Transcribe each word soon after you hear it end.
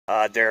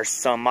There's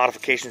some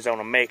modifications I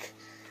want to make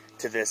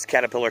to this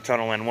Caterpillar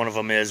tunnel, and one of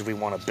them is we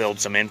want to build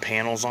some end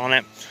panels on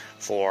it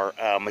for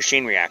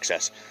machinery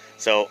access.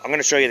 So I'm going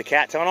to show you the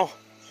cat tunnel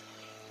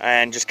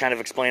and just kind of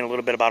explain a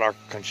little bit about our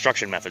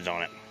construction methods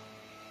on it.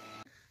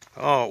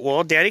 Oh,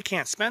 well, Daddy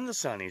can't spend the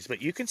Sunnies,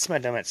 but you can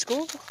spend them at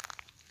school.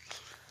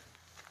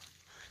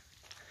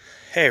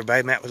 Hey,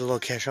 everybody, Matt with the Low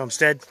Cash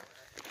Homestead.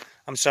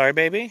 I'm sorry,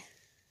 baby.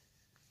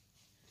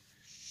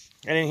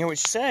 I didn't hear what you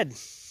said.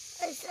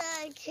 I said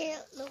I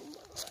can't no more.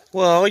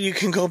 Well, you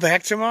can go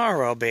back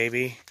tomorrow,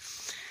 baby.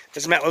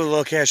 This is Matt with the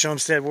Low Cash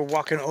Homestead. We're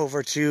walking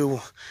over to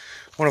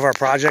one of our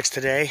projects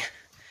today.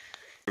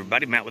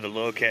 Everybody, Matt with the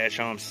Low Cash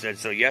Homestead.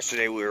 So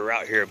yesterday we were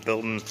out here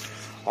building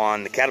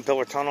on the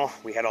Caterpillar tunnel.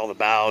 We had all the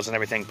bows and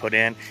everything put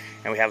in,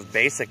 and we have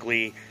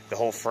basically the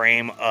whole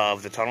frame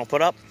of the tunnel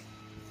put up.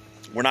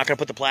 We're not going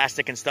to put the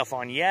plastic and stuff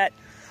on yet.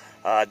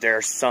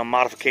 There's some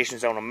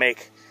modifications I want to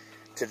make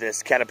to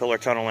this Caterpillar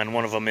tunnel, and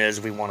one of them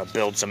is we want to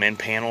build some end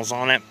panels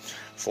on it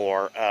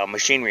for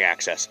machinery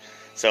access.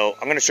 So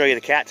I'm going to show you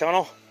the cat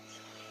tunnel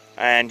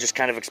and just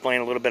kind of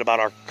explain a little bit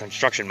about our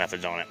construction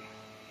methods on it.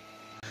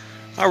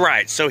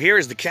 Alright, so here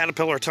is the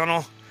Caterpillar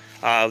tunnel.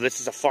 This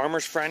is a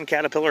Farmer's Friend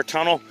Caterpillar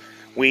tunnel.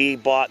 We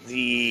bought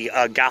the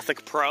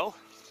Gothic Pro.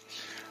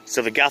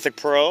 So the Gothic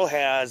Pro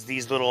has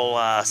these little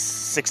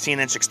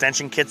 16-inch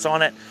extension kits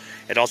on it.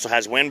 It also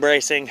has wind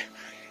bracing,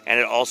 and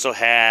it also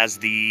has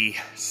the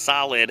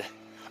solid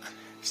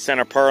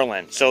center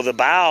purlin. So the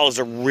bows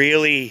are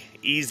really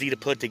easy to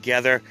put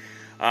together.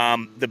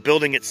 The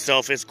building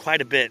itself is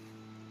quite a bit,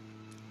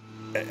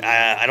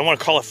 I don't want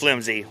to call it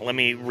flimsy. Let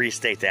me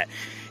restate that.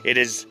 It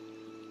is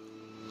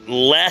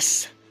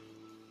less,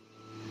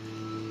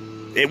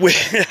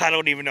 I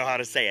don't even know how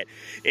to say it.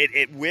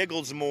 It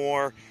wiggles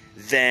more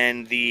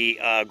than the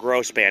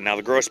grow span. Now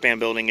the grow span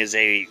building is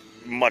a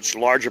much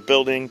larger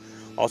building,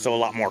 also a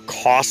lot more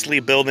costly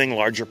building,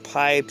 larger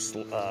pipes,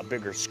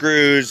 bigger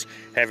screws,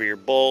 heavier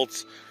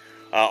bolts,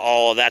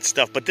 all of that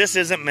stuff. But this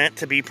isn't meant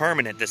to be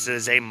permanent. This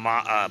is a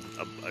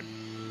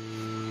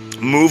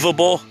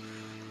movable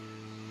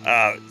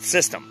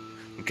system.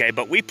 Okay,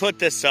 but we put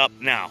this up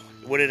now.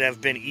 Would it have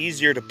been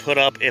easier to put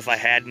up if I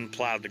hadn't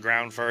plowed the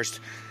ground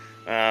first?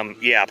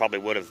 Yeah, I probably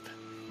would have.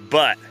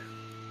 But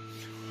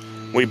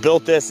we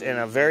built this in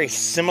a very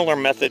similar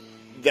method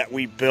that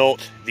we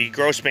built the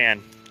grow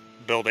span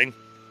building.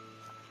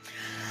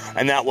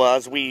 And that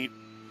was we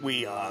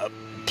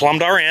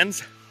plumbed our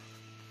ends.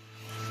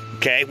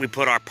 Okay, we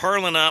put our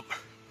purlin up,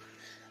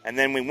 and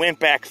then we went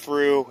back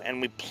through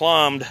and we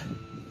plumbed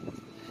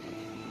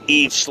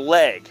each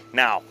leg.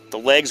 Now, the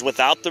legs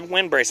without the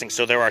wind bracing,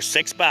 so there are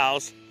 6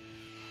 bows,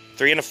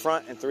 3 in the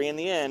front and 3 in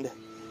the end,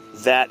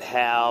 that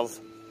have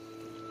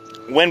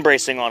wind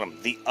bracing on them.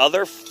 The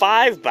other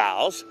 5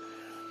 bows,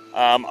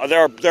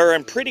 they're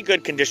in pretty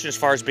good condition as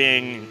far as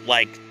being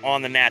like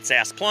on the Nat's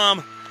ass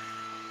plumb.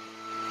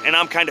 And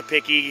I'm kind of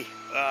picky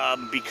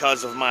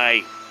because of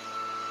my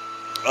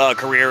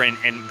career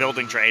in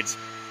building trades.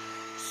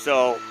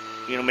 So,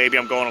 you know, maybe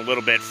I'm going a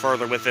little bit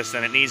further with this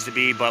than it needs to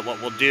be. But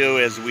what we'll do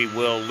is we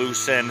will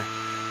loosen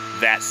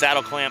that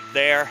saddle clamp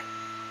there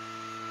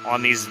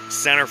on these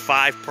center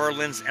 5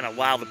 purlins and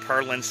allow the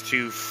purlins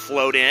to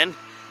float in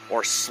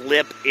or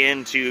slip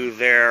into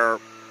their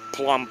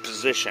plumb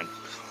position.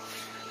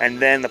 And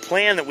then the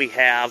plan that we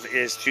have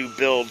is to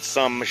build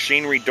some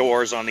machinery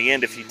doors on the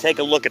end. If you take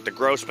a look at the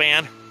grow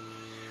span,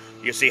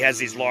 you'll see it has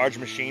these large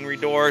machinery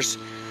doors.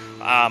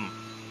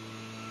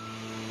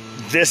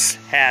 This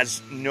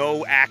has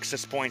no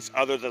access points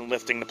other than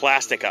lifting the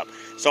plastic up.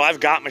 So I've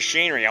got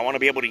machinery. I want to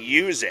be able to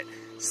use it.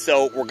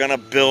 So we're going to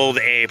build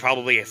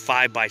probably a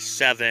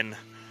 5x7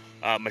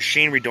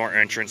 machinery door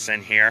entrance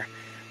in here.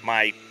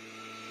 My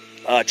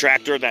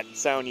tractor, that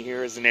sound you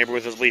hear, is the neighbor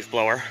with his leaf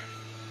blower.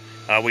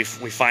 We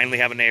finally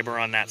have a neighbor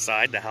on that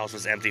side. The house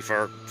was empty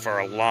for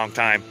a long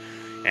time,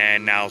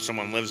 and now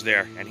someone lives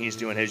there, and he's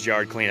doing his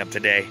yard cleanup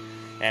today,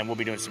 and we'll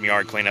be doing some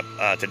yard cleanup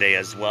today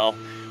as well.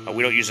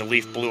 We don't use a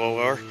leaf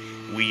blower.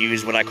 We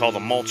use what I call the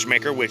mulch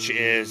maker, which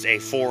is a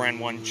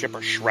 4-in-1 chipper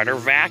shredder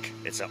vac.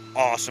 It's an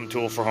awesome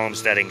tool for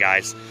homesteading,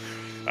 guys.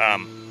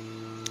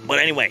 But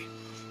anyway,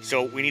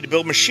 so we need to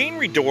build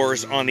machinery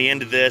doors on the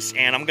end of this,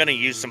 and I'm going to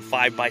use some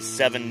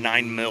 5x7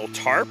 9mm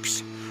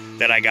tarps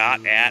that I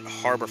got at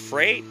Harbor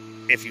Freight.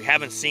 If you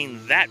haven't seen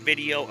that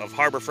video of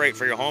Harbor Freight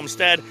for your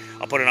homestead,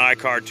 I'll put an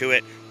iCard to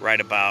it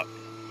right about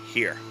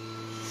here.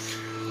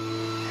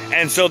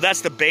 And so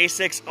that's the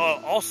basics.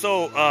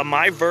 Also,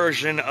 my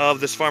version of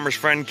this Farmer's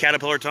Friend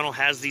Caterpillar tunnel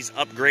has these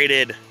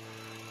upgraded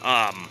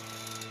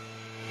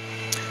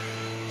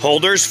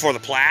holders for the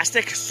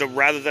plastic. So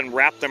rather than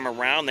wrap them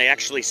around, they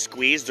actually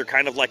squeeze. They're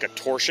kind of like a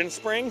torsion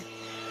spring,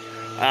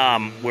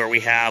 where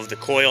we have the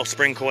coil,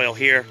 spring coil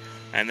here,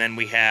 and then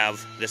we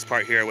have this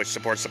part here which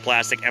supports the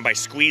plastic. And by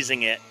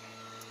squeezing it,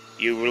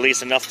 you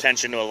release enough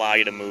tension to allow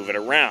you to move it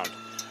around.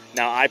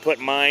 Now, I put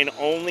mine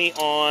only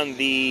on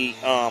the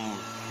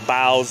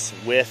bows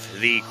with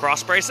the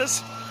cross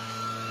braces.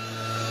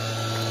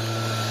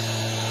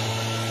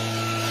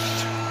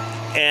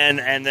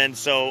 And then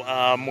so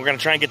we're going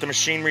to try and get the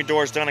machinery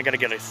doors done. I got to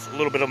get a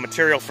little bit of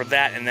material for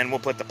that, and then we'll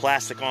put the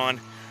plastic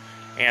on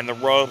and the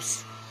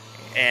ropes.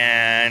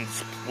 And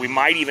we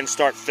might even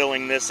start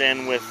filling this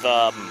in with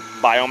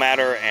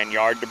biomatter and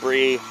yard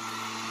debris,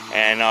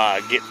 and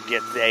get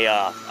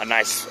a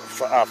nice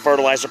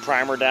fertilizer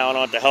primer down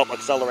on to help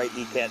accelerate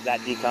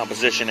that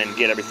decomposition and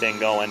get everything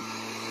going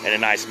in a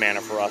nice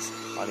manner for us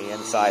on the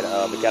inside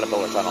of the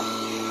Caterpillar tunnel.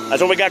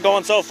 That's what we got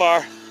going so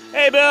far.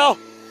 Hey, Bill!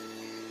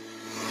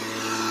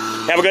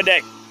 Have a good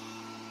day.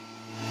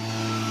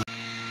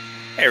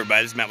 Hey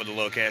everybody, this is Matt with the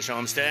Low Cash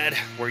Homestead.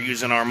 We're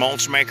using our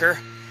mulch maker,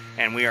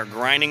 and we are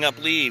grinding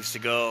up leaves to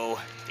go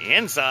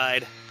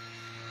inside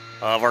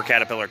of our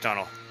Caterpillar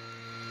tunnel.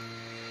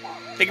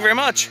 Thank you very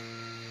much.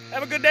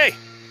 Have a good day.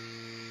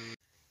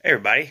 Hey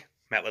everybody,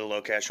 Matt with the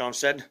Low Cash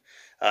Homestead.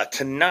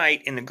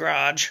 Tonight in the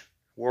garage,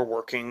 we're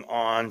working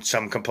on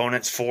some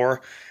components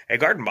for a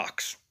garden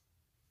box.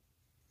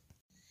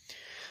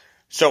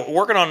 So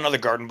working on another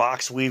garden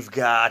box. We've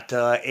got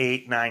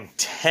 8, 9,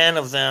 10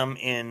 of them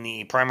in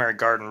the primary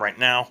garden right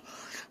now.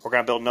 We're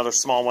going to build another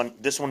small one.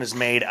 This one is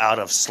made out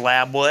of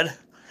slab wood.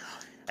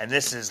 And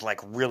this is like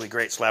really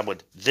great slab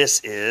wood. This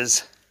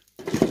is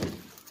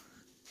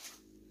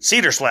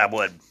cedar slab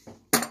wood.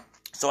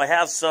 So I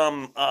have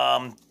some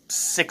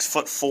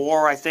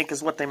 6'4", I think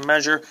is what they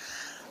measure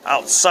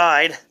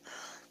outside.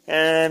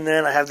 And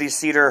then I have these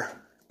cedar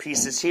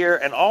pieces here.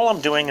 And all I'm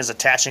doing is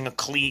attaching a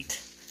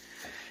cleat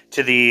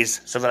to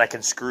these so that I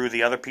can screw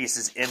the other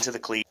pieces into the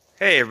cleat.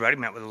 Hey everybody,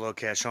 Matt with the Low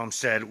Cash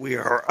Homestead. We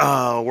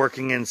are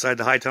working inside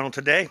the high tunnel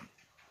today.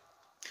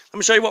 Let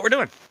me show you what we're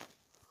doing.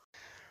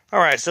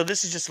 Alright, so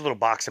this is just a little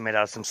box I made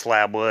out of some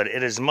slab wood.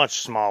 It is much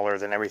smaller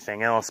than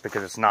everything else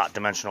because it's not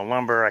dimensional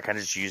lumber. I kind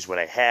of just used what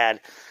I had.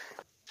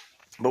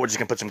 But we're just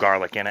going to put some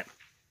garlic in it.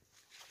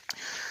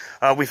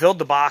 We filled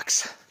the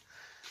box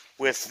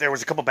with, there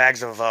was a couple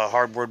bags of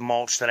hardwood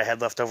mulch that I had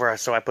left over.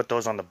 So I put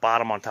those on the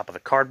bottom on top of the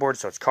cardboard.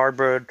 So it's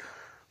cardboard,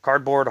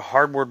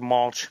 hardwood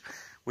mulch.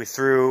 We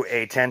threw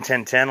a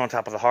 10-10-10 on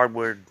top of the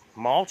hardwood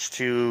mulch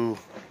to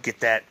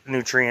get that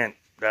nutrient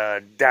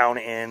down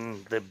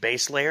in the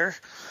base layer,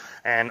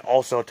 and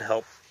also to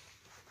help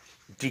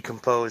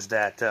decompose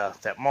that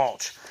that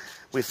mulch.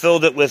 We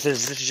filled it with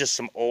this is just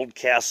some Old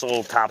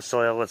Castle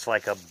topsoil. It's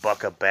like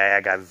 $1 a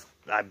bag. I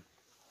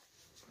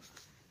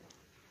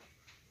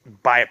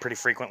buy it pretty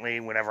frequently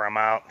whenever I'm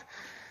out.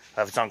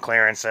 If it's on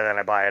clearance, then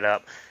I buy it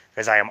up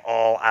because I am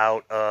all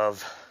out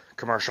of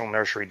commercial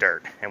nursery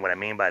dirt. And what I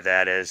mean by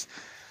that is,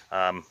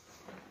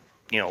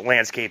 you know,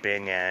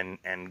 landscaping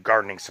and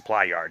gardening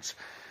supply yards.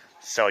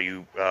 So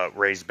you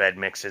raised bed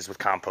mixes with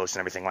compost and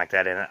everything like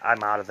that. And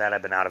I'm out of that.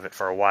 I've been out of it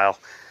for a while.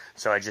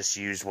 So I just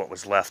used what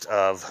was left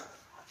of,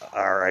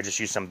 or I just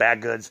used some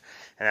bag goods,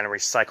 and then I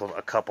recycled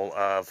a couple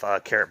of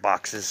carrot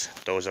boxes,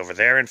 those over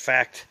there, in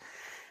fact,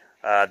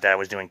 that I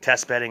was doing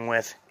test bedding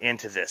with,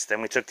 into this.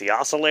 Then we took the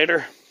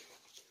oscillator.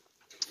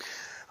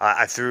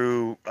 I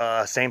threw,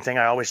 same thing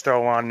I always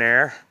throw on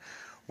there,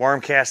 worm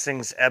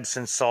castings,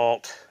 Epsom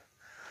salt,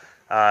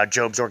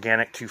 Job's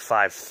Organic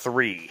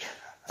 253.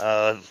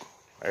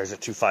 There's a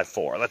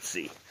 254. Let's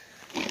see.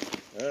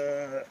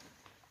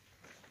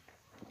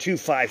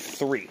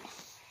 253.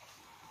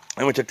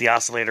 And we took the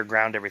oscillator,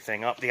 ground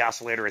everything up. The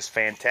oscillator is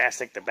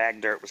fantastic. The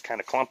bag dirt was kind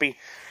of clumpy.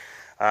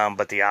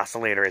 But the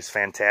oscillator is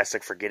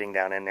fantastic for getting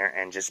down in there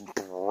and just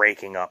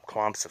breaking up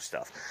clumps of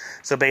stuff.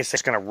 So basically,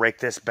 just going to rake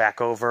this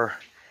back over.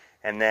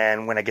 And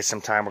then when I get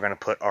some time, we're going to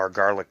put our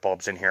garlic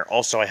bulbs in here.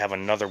 Also, I have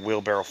another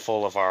wheelbarrow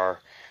full of our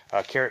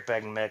carrot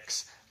bag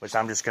mix, which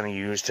I'm just going to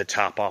use to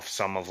top off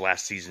some of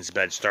last season's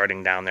bed,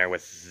 starting down there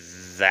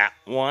with that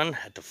one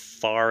at the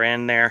far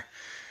end there,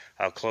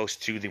 close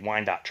to the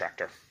Wyandotte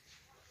tractor.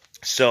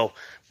 So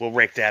we'll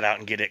rake that out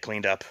and get it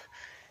cleaned up,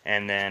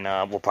 and then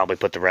we'll probably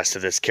put the rest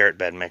of this carrot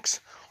bed mix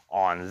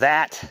on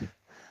that.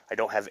 I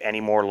don't have any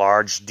more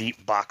large,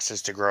 deep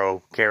boxes to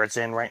grow carrots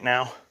in right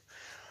now,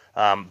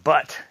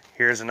 but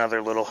here's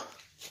another little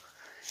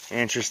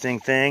interesting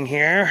thing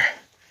here,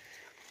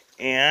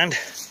 and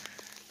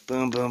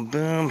boom, boom,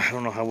 boom. I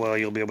don't know how well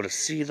you'll be able to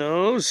see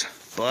those,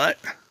 but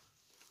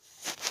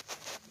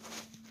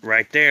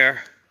right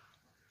there,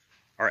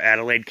 our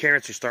Adelaide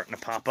carrots are starting to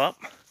pop up,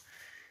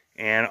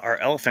 and our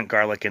elephant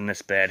garlic in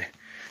this bed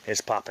is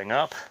popping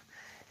up,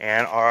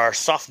 and our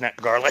soft neck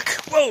garlic,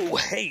 whoa,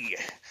 hey,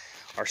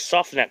 our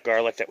soft neck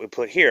garlic that we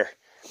put here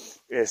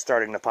is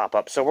starting to pop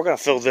up. So we're going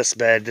to fill this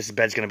bed. This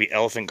bed's going to be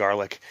elephant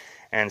garlic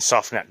and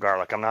soft neck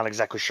garlic. I'm not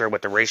exactly sure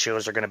what the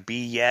ratios are going to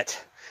be yet,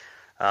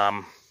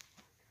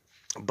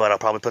 but I'll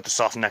probably put the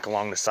soft neck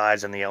along the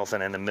sides and the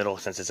elephant in the middle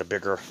since it's a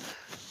bigger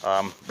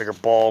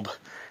bulb,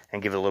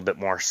 and give it a little bit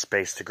more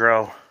space to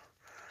grow.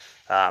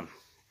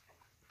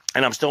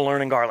 And I'm still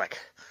learning garlic.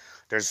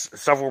 There's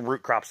several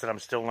root crops that I'm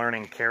still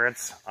learning.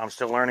 Carrots, I'm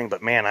still learning,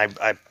 but man,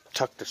 I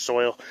tucked the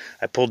soil.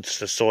 I pulled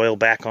the soil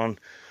back on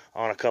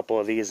a couple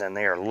of these, and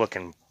they are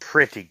looking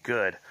pretty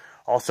good.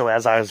 Also,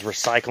 as I was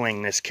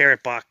recycling these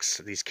carrot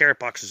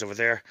boxes over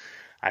there,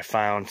 I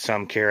found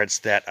some carrots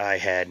that I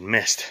had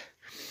missed.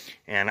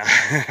 And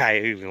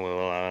I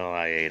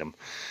ate them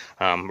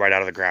right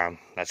out of the ground.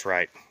 That's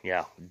right.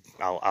 Yeah,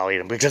 I'll eat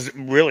them. Because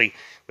really,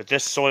 with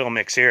this soil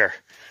mix here,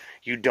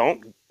 you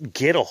don't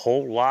get a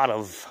whole lot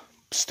of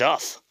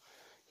stuff.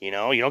 You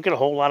know, you don't get a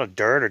whole lot of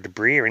dirt or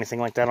debris or anything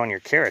like that on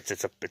your carrots.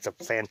 It's a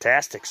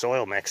fantastic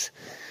soil mix.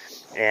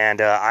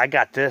 And I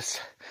got this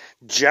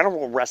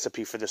general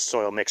recipe for this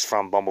soil mix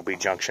from Bumblebee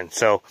Junction.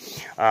 So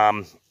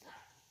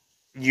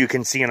you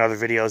can see in other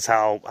videos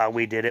how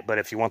we did it. But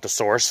if you want the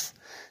source,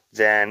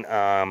 then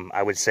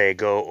I would say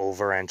go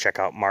over and check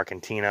out Mark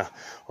and Tina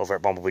over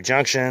at Bumblebee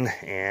Junction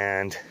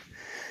and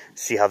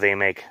see how they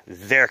make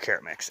their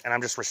carrot mix. And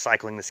I'm just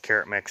recycling this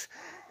carrot mix,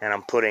 and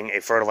I'm putting a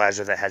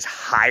fertilizer that has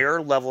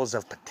higher levels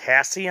of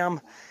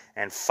potassium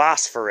and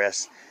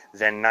phosphorus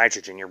than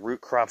nitrogen. Your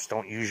root crops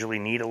don't usually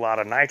need a lot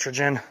of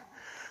nitrogen.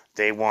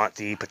 They want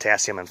the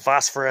potassium and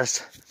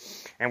phosphorus.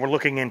 And we're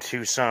looking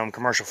into some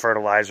commercial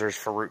fertilizers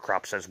for root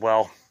crops as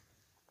well.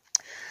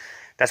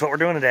 That's what we're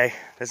doing today.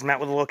 This is Matt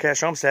with the Low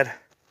Cash Homestead.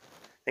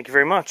 Thank you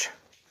very much.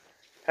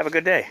 Have a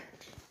good day.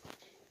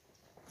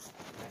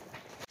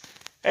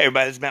 Hey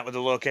everybody, this is Matt with the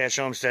Low Cash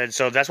Homestead.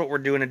 So that's what we're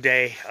doing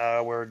today.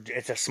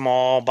 It's a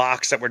small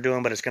box that we're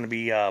doing, but it's going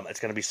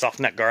to be soft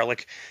nut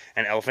garlic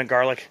and elephant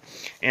garlic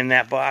in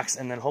that box.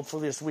 And then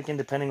hopefully this weekend,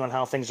 depending on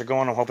how things are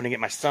going, I'm hoping to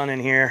get my son in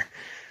here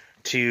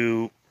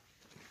to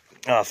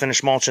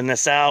finish mulching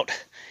this out.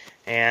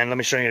 And let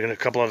me show you a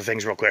couple other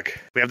things real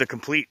quick. We have the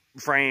complete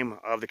frame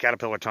of the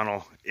caterpillar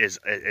tunnel. It's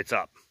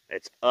up.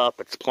 It's up.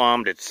 It's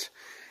plumbed.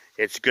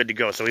 It's good to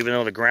go. So even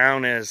though the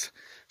ground is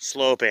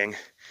sloping,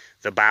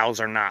 the boughs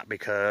are not,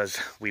 because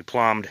we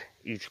plumbed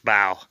each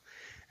bough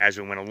as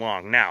we went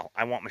along. Now,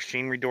 I want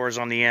machinery doors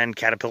on the end.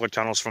 Caterpillar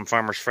tunnels from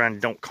Farmer's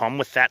Friend don't come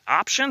with that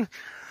option.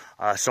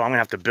 So I'm going to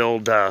have to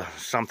build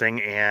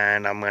something,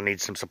 and I'm going to need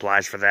some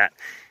supplies for that.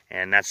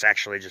 And that's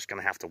actually just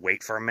going to have to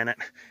wait for a minute,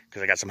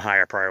 because I got some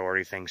higher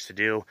priority things to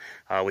do.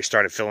 We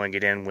started filling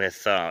it in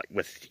with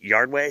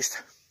yard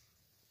waste,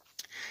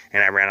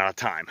 and I ran out of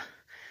time.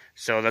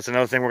 So that's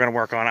another thing we're going to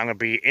work on. I'm going to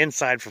be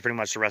inside for pretty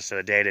much the rest of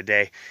the day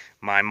today.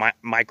 My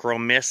micro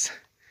miss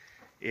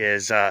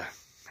is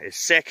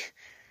sick,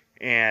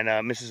 and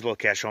Mrs. Low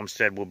Cash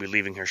Homestead will be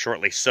leaving here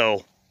shortly.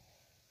 So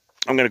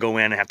I'm going to go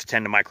in and have to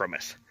tend to micro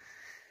miss.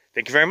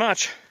 Thank you very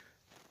much.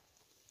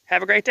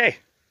 Have a great day.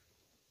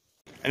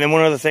 And then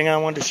one other thing I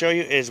wanted to show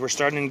you is we're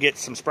starting to get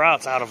some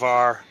sprouts out of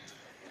our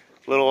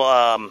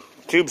little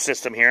tube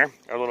system here,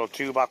 our little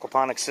tube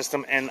aquaponics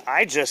system. And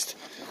I just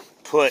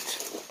put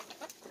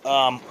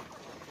a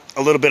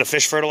little bit of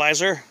fish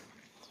fertilizer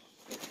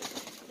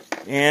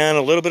and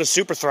a little bit of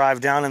Super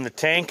Thrive down in the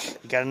tank.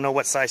 You got to know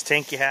what size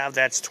tank you have.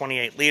 That's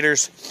 28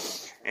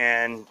 liters.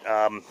 And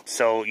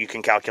so you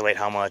can calculate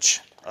how much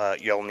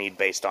you'll need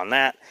based on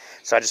that.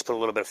 So I just put a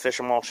little bit of fish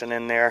emulsion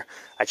in there.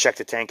 I check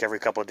the tank every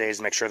couple of days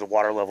to make sure the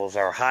water levels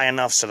are high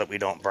enough so that we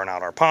don't burn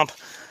out our pump.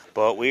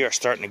 But we are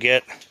starting to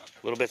get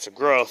little bits of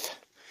growth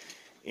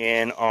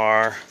in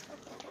our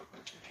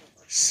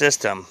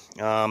system.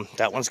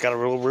 That one's got a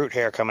little root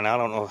hair coming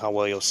out. I don't know how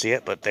well you'll see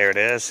it, but there it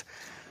is.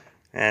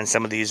 And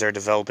some of these are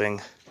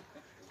developing.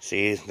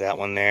 See that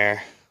one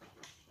there?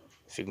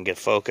 If you can get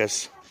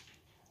focus.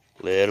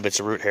 Little bits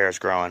of root hair is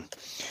growing.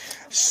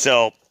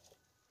 So,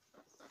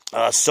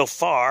 so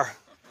far,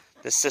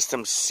 this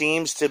system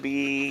seems to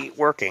be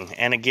working.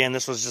 And again,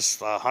 this was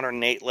just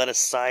 108 lettuce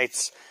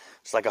sites.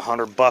 It's like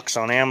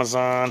 $100 on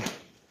Amazon.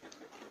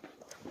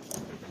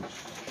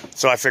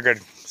 So I figured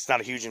it's not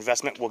a huge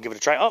investment. We'll give it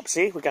a try. Oh,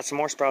 see, we got some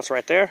more sprouts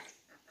right there.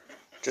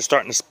 Just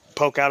starting to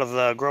poke out of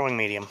the growing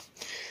medium.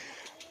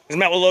 This is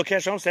Matt with Low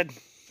Cash Homestead.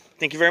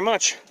 Thank you very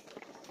much.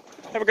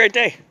 Have a great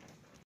day.